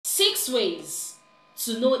6 ways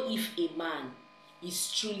to know if a man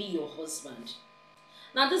is truly your husband.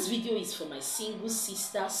 Now this video is for my single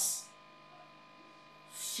sisters,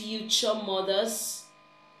 future mothers.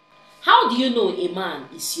 How do you know a man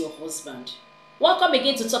is your husband? Welcome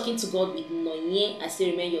again to Talking to God with Nonye. I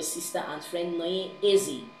still remain your sister and friend Nonye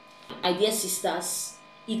Eze. My dear sisters,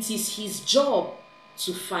 it is his job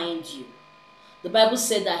to find you. The Bible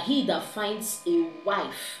said that he that finds a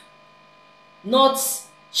wife, not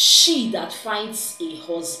she that finds a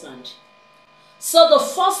husband. So the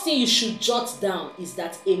first thing you should jot down is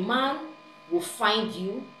that a man will find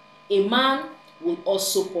you, a man will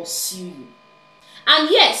also pursue you. And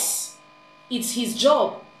yes, it's his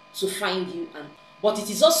job to find you, but it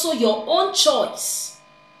is also your own choice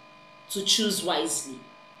to choose wisely.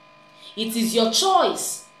 It is your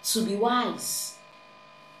choice to be wise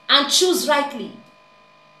and choose rightly.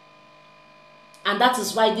 And that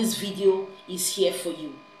is why this video is here for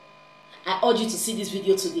you. I urge you to see this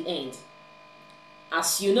video to the end.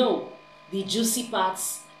 As you know, the juicy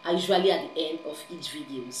parts are usually at the end of each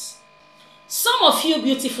video. Some of you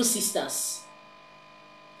beautiful sisters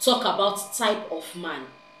talk about type of man.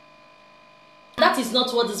 That is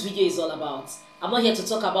not what this video is all about. I'm not here to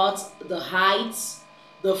talk about the height,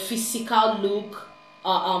 the physical look,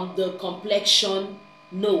 the complexion.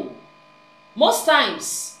 No. Most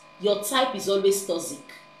times, your type is always toxic.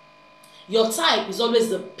 Your type is always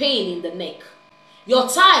the pain in the neck. Your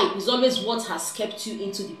type is always what has kept you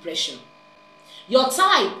into depression. Your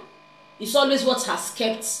type is always what has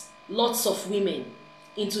kept lots of women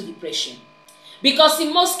into depression. Because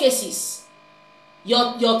in most cases,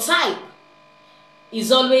 your type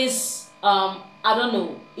is always,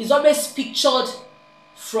 is always pictured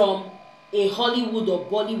from a Hollywood or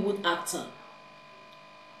Bollywood actor.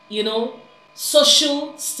 You know,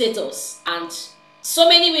 social status, and so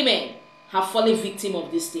many women have fallen victim of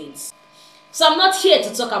these things. So I'm not here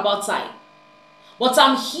to talk about type, but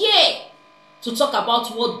I'm here to talk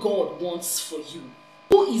about what God wants for you.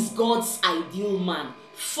 Who is God's ideal man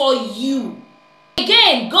for you?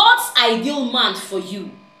 Again, God's ideal man for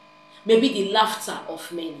you may be the laughter of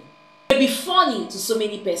many, may be funny to so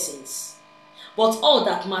many persons, but all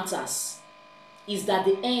that matters is that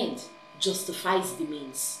the end justifies the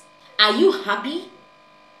means. Are you happy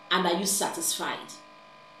and are you satisfied?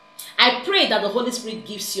 I pray that the Holy Spirit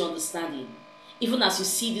gives you understanding, even as you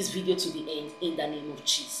see this video to the end, in the name of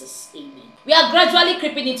Jesus. Amen. We are gradually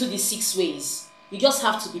creeping into the 6 ways. You just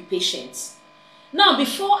have to be patient. Now,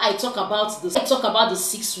 before I talk about the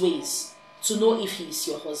 6 ways to know if he is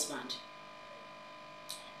your husband.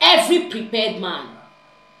 Every prepared man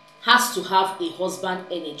has to have a husband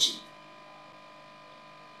energy.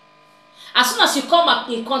 As soon as you come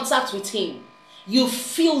in contact with him, you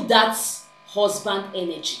feel that husband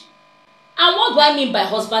energy. And what do I mean by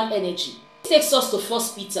husband energy? It takes us to 1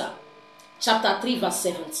 Peter chapter 3 verse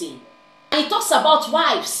 17. And it talks about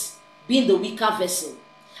wives being the weaker vessel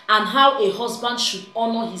and how a husband should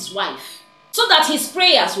honor his wife so that his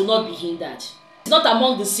prayers will not be hindered. It's not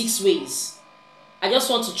among the 6 ways. I just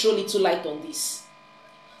want to throw a little light on this.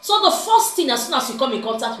 So the first thing, as soon as you come in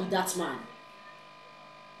contact with that man,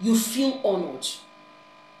 you feel honored.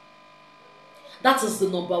 That is the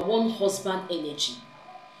number 1 husband energy.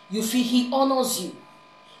 You feel he honors you.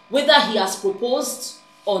 Whether he has proposed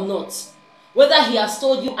or not. Whether he has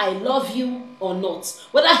told you, I love you or not.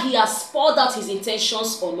 Whether he has poured out his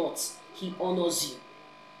intentions or not. He honors you.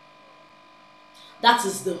 That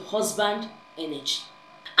is the husband energy.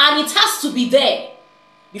 And it has to be there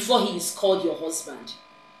before he is called your husband.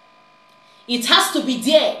 It has to be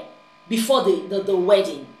there before the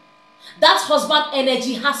wedding. That husband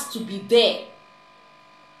energy has to be there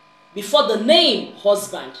before the name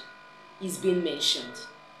husband is being mentioned.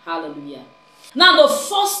 Hallelujah. Now, the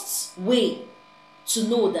first way to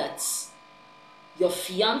know that your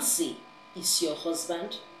fiancé is your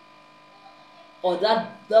husband, or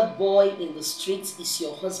that boy in the street is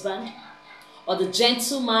your husband, or the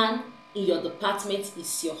gentleman in your department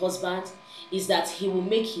is your husband, is that he will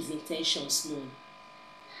make his intentions known.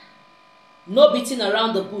 No beating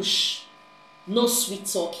around the bush, no sweet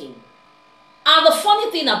talking. And the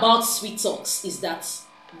funny thing about sweet talks is that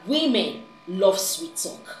women love sweet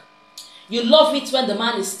talk. You love it when the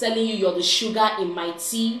man is telling you you're the sugar in my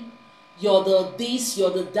tea, you're the this,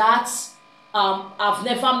 you're the that. I've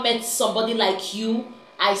never met somebody like you.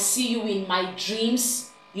 I see you in my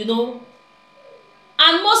dreams, you know.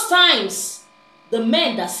 And most times, the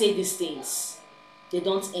men that say these things, they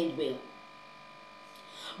don't end well.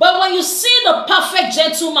 But when you see the perfect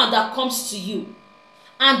gentleman that comes to you,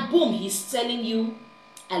 and boom, he's telling you,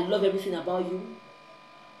 I love everything about you,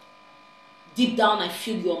 Deep down, I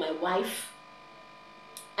feel you're my wife.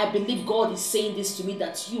 I believe God is saying this to me,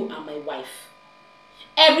 that you are my wife.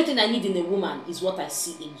 Everything I need in a woman is what I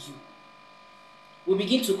see in you. We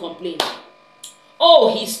begin to complain.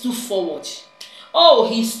 Oh, he's too forward. Oh,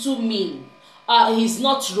 he's too mean. He's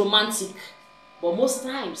not romantic. But most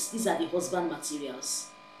times, these are the husband materials.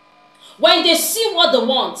 When they see what they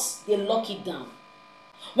want, they lock it down.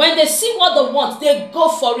 When they see what they want, they go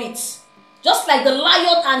for it. Just like the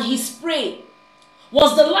lion and his prey.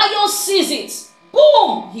 Once the lion sees it,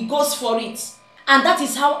 boom, he goes for it. And that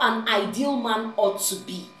is how an ideal man ought to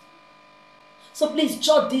be. So please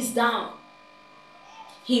jot this down.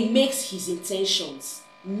 He makes his intentions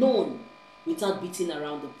known without beating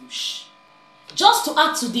around the bush. Just to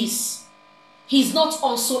add to this, he's not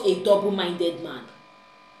also a double-minded man.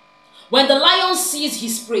 When the lion sees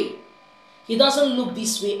his prey, he doesn't look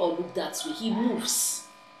this way or look that way. He moves.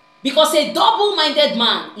 Because a double-minded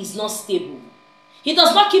man is not stable. He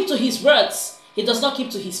does not keep to his words. He does not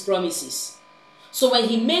keep to his promises. So when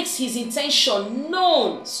he makes his intention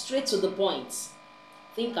known, straight to the point,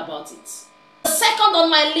 think about it. The second on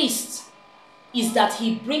my list is that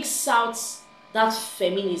he brings out that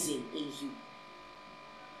feminism in you.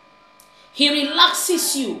 He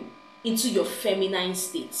relaxes you into your feminine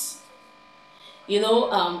state. You know,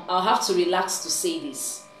 I'll have to relax to say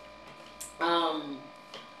this.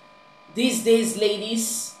 These days,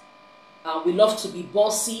 ladies, we love to be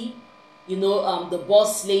bossy. You know, the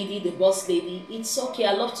boss lady. It's okay,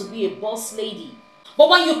 I love to be a boss lady. But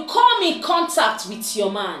when you come in contact with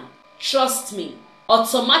your man, trust me,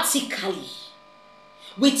 automatically,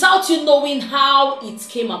 without you knowing how it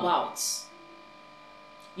came about,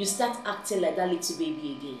 you start acting like that little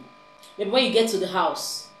baby again. Maybe when you get to the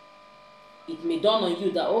house, it may dawn on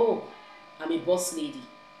you that, oh, I'm a boss lady.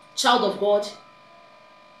 Child of God,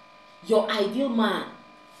 your ideal man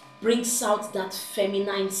brings out that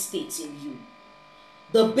feminine state in you.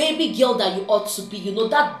 The baby girl that you ought to be, you know,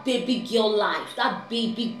 that baby girl life, that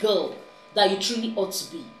baby girl that you truly ought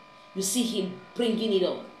to be. You see him bringing it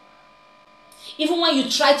on. Even when you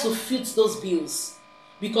try to fit those bills,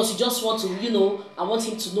 because you just want to, you know, I want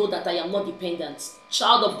him to know that I am not dependent.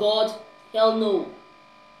 Child of God, hell no.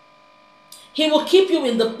 He will keep you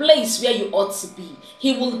in the place where you ought to be.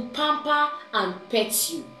 He will pamper and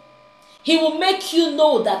pet you. He will make you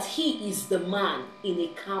know that he is the man in a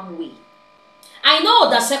calm way. I know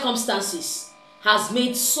that circumstances has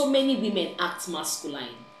made so many women act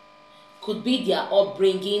masculine. Could be their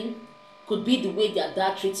upbringing, could be the way their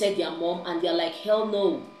dad treated their mom, and they're like, hell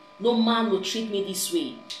no, no man will treat me this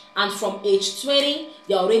way. And from age 20,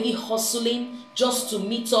 they're already hustling just to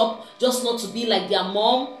meet up, just not to be like their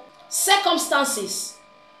mom. Circumstances,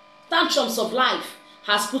 tantrums of life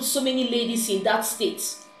has put so many ladies in that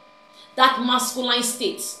state, that masculine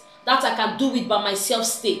state, that I can do it by myself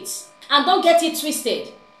state. And don't get it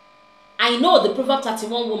twisted. I know the Proverbs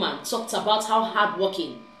 31 woman talked about how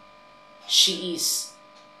hardworking she is.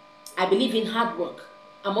 I believe in hard work.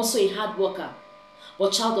 I'm also a hard worker.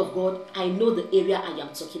 But child of God, I know the area I am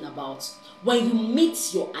talking about. When you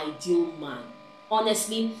meet your ideal man,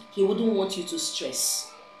 honestly, he wouldn't want you to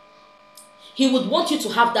stress. He would want you to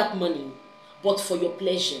have that money, but for your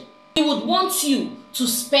pleasure. He would want you to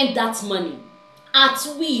spend that money at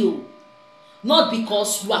will. Not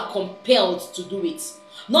because you are compelled to do it.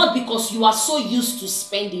 Not because you are so used to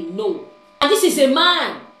spending, no. And this is a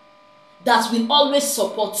man that will always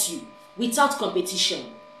support you without competition.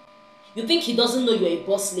 You think he doesn't know you're a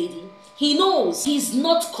boss lady? He knows. He's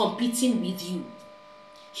not competing with you.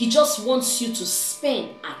 He just wants you to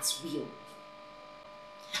spend at will.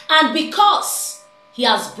 And because he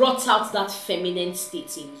has brought out that feminine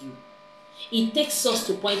state in you, it takes us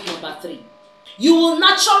to point number 3. You will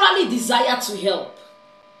naturally desire to help.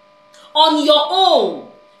 On your own,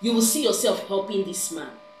 you will see yourself helping this man.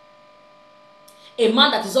 A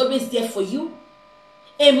man that is always there for you.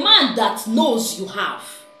 A man that knows you have.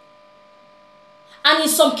 And in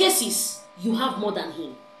some cases, you have more than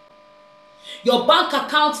him. Your bank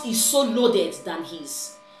account is so loaded than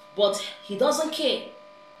his. But he doesn't care.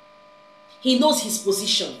 He knows his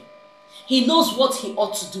position. He knows what he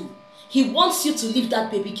ought to do. He wants you to live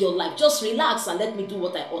that baby girl life. Just relax and let me do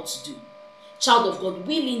what I ought to do. Child of God,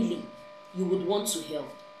 willingly, you would want to help.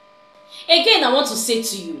 Again, I want to say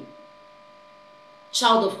to you,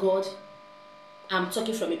 child of God, I'm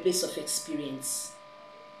talking from a place of experience.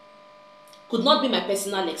 Could not be my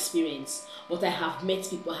personal experience, but I have met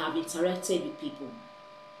people, I have interacted with people.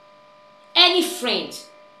 Any friend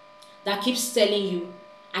that keeps telling you,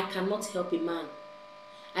 I cannot help a man,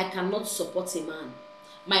 I cannot support a man,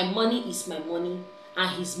 my money is my money, and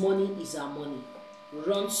his money is our money.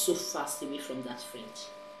 run so fast away from that friend.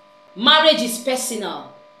 Marriage is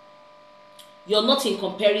personal. You're not in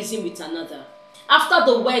comparison with another. After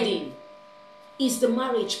the wedding is the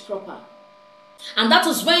marriage proper. And that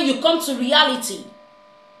is when you come to reality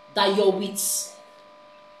that you're with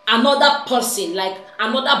another person, like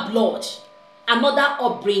another blood, another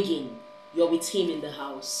upbringing. You're with him in the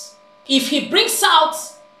house. If he brings out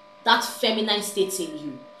that feminine state in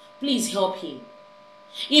you, please help him.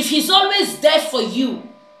 If he's always there for you,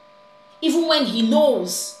 even when he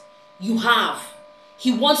knows you have,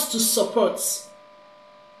 he wants to support.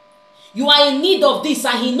 You are in need of this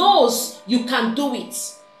and he knows you can do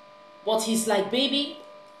it. But he's like, baby,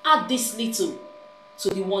 add this little to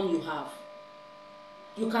the one you have.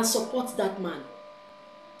 You can support that man.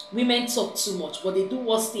 Women talk too much, but they do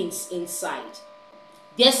worse things inside.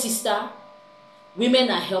 Dear sister, women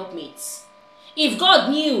are helpmates. If God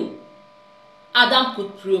knew Adam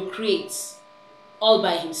could procreate all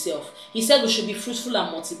by himself, he said we should be fruitful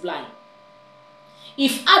and multiply.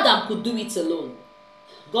 If Adam could do it alone,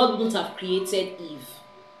 God wouldn't have created Eve.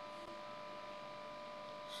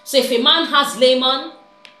 So if a man has lemon,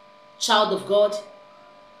 child of God,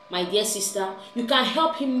 my dear sister, you can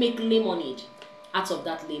help him make lemonade out of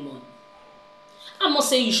that lemon. I'm not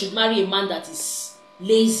saying you should marry a man that is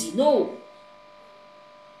lazy. No.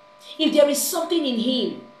 If there is something in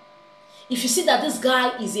him, if you see that this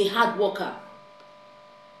guy is a hard worker,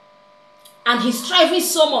 and he's striving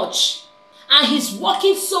so much, and he's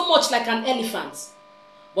working so much like an elephant,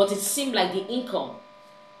 but it seems like the income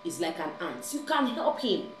is like an ant, you can help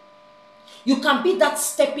him. You can be that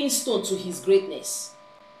stepping stone to his greatness.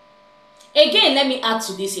 Again, let me add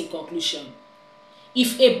to this in conclusion.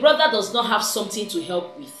 If a brother does not have something to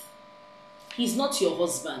help with, he's not your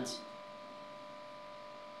husband.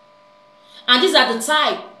 And these are the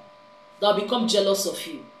type that will become jealous of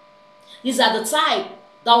you. These are the type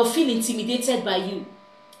that will feel intimidated by you.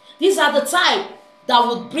 These are the type that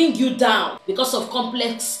would bring you down because of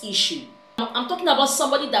complex issue. I'm talking about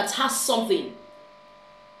somebody that has something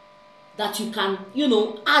that you can,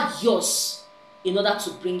 add yours in order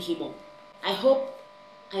to bring him up. I hope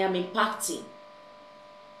I am impacting.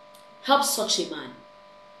 Help such a man.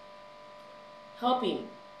 Help him.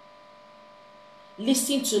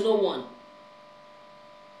 Listen to no one.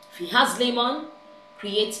 If he has lemon,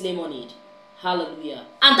 create lemonade. Hallelujah.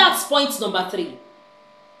 And that's point number 3.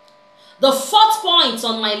 The 4th point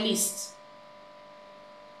on my list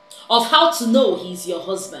of how to know he's your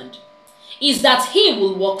husband is that he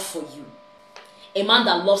will work for you. A man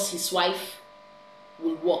that loves his wife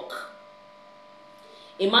will work.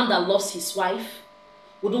 A man that loves his wife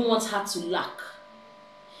wouldn't want her to lack.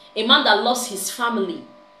 A man that loves his family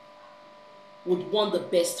would want the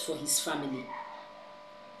best for his family.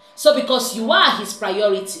 So because you are his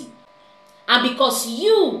priority, and because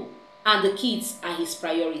you and the kids are his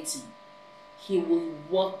priority, he will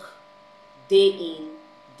work day in,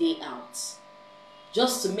 day out,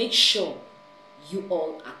 just to make sure you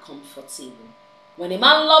all are comfortable. When a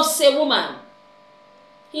man loves a woman,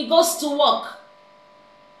 he goes to work.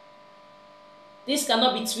 This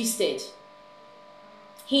cannot be twisted.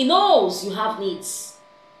 He knows you have needs.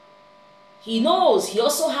 He knows he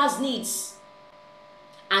also has needs.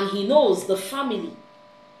 And he knows the family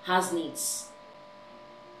has needs.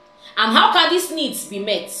 And how can these needs be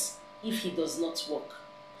met if he does not work?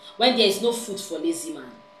 When there is no food for lazy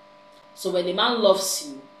man. So when a man loves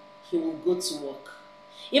you, he will go to work.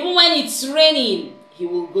 Even when it's raining, he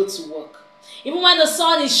will go to work. Even when the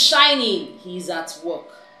sun is shining, he is at work.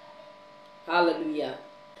 Hallelujah.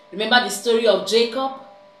 Remember the story of Jacob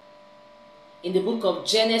in the book of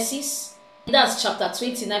Genesis? That's chapter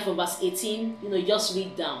 29 from verse 18. Just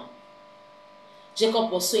read down.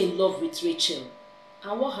 Jacob was so in love with Rachel.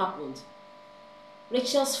 And what happened?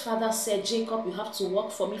 Rachel's father said, Jacob, you have to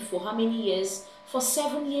work for me for how many years? For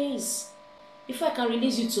 7 years. If I can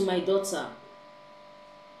release you to my daughter.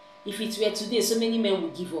 If it were today, so many men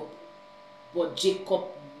would give up. But Jacob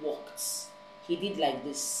worked. He did like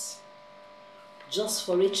this. Just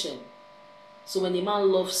for Rachel. So when a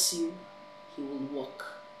man loves you, he will work.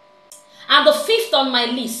 And the 5th on my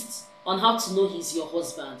list on how to know he's your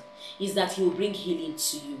husband is that he will bring healing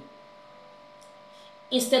to you.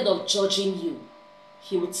 Instead of judging you,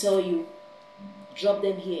 he will tell you, drop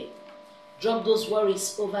them here. Drop those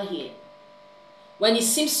worries over here. When it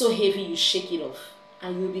seems so heavy, you shake it off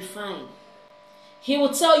and you'll be fine. He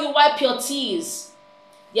will tell you, wipe your tears.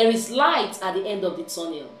 There is light at the end of the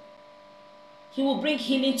tunnel. He will bring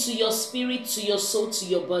healing to your spirit, to your soul, to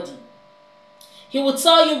your body. He will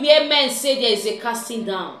tell you where men say there is a casting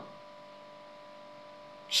down.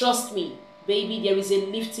 Trust me, baby, there is a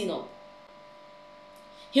lifting up.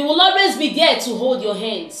 He will always be there to hold your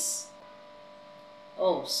hands.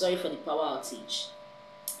 Oh, sorry for the power outage.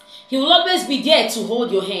 He will always be there to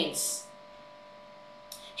hold your hands.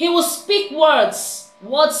 He will speak words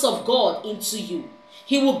of God into you.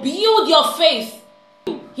 He will build your faith.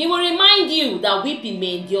 He will remind you that weeping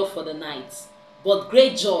may endure for the night, but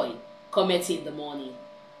great joy cometh in the morning.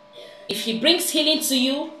 If he brings healing to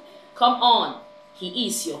you, come on, he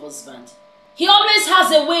is your husband. He always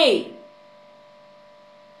has a way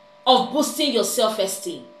of boosting your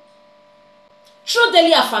self-esteem. Through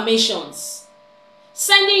daily affirmations,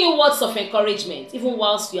 sending you words of encouragement, even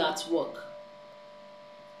whilst you are at work.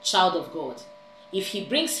 Child of God, if he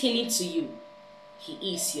brings healing to you,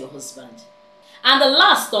 he is your husband. And the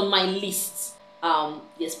last on my list,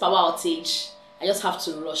 yes, power outage. I just have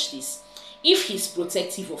to rush this. If he's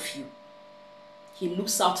protective of you, he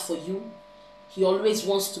looks out for you. He always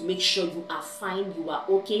wants to make sure you are fine, you are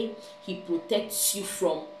okay. He protects you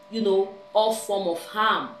from, all form of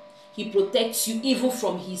harm. He protects you even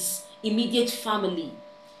from his immediate family.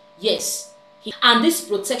 Yes. And this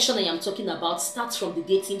protection I am talking about starts from the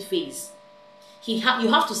dating phase. You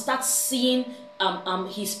have to start seeing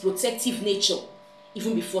his protective nature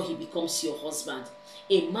even before he becomes your husband.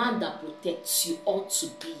 A man that protects you ought to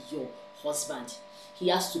be your husband. He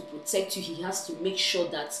has to protect you. He has to make sure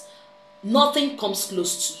that nothing comes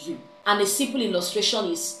close to you. And a simple illustration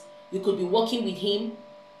is, you could be walking with him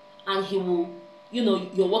and he will,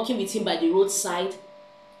 you're walking with him by the roadside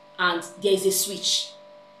and there is a switch.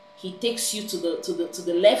 He takes you to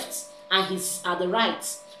the left and he's at the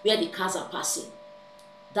right where the cars are passing.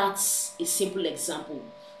 That's a simple example.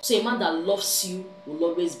 So a man that loves you will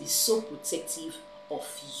always be so protective of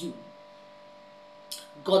you.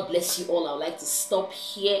 God bless you all. I would like to stop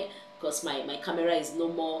here because my camera is no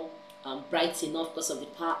more bright enough because of the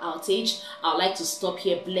power outage. I would like to stop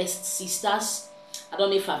here, blessed sisters. I don't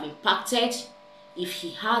know if I've impacted. If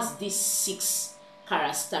he has these 6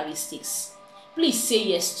 characteristics, please say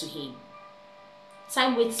yes to him.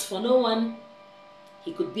 Time waits for no one.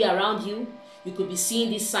 He could be around you. You could be seeing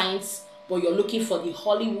these signs, but you're looking for the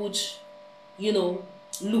Hollywood,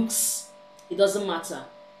 looks. It doesn't matter.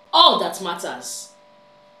 All that matters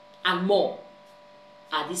and more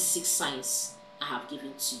are these 6 signs I have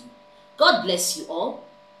given to you. God bless you all.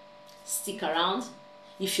 Stick around.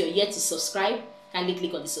 If you're yet to subscribe, kindly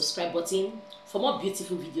click on the subscribe button for more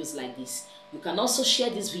beautiful videos like this. You can also share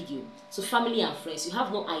this video to family and friends. You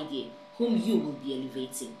have no idea whom you will be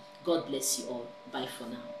elevating. God bless you all. Bye for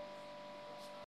now.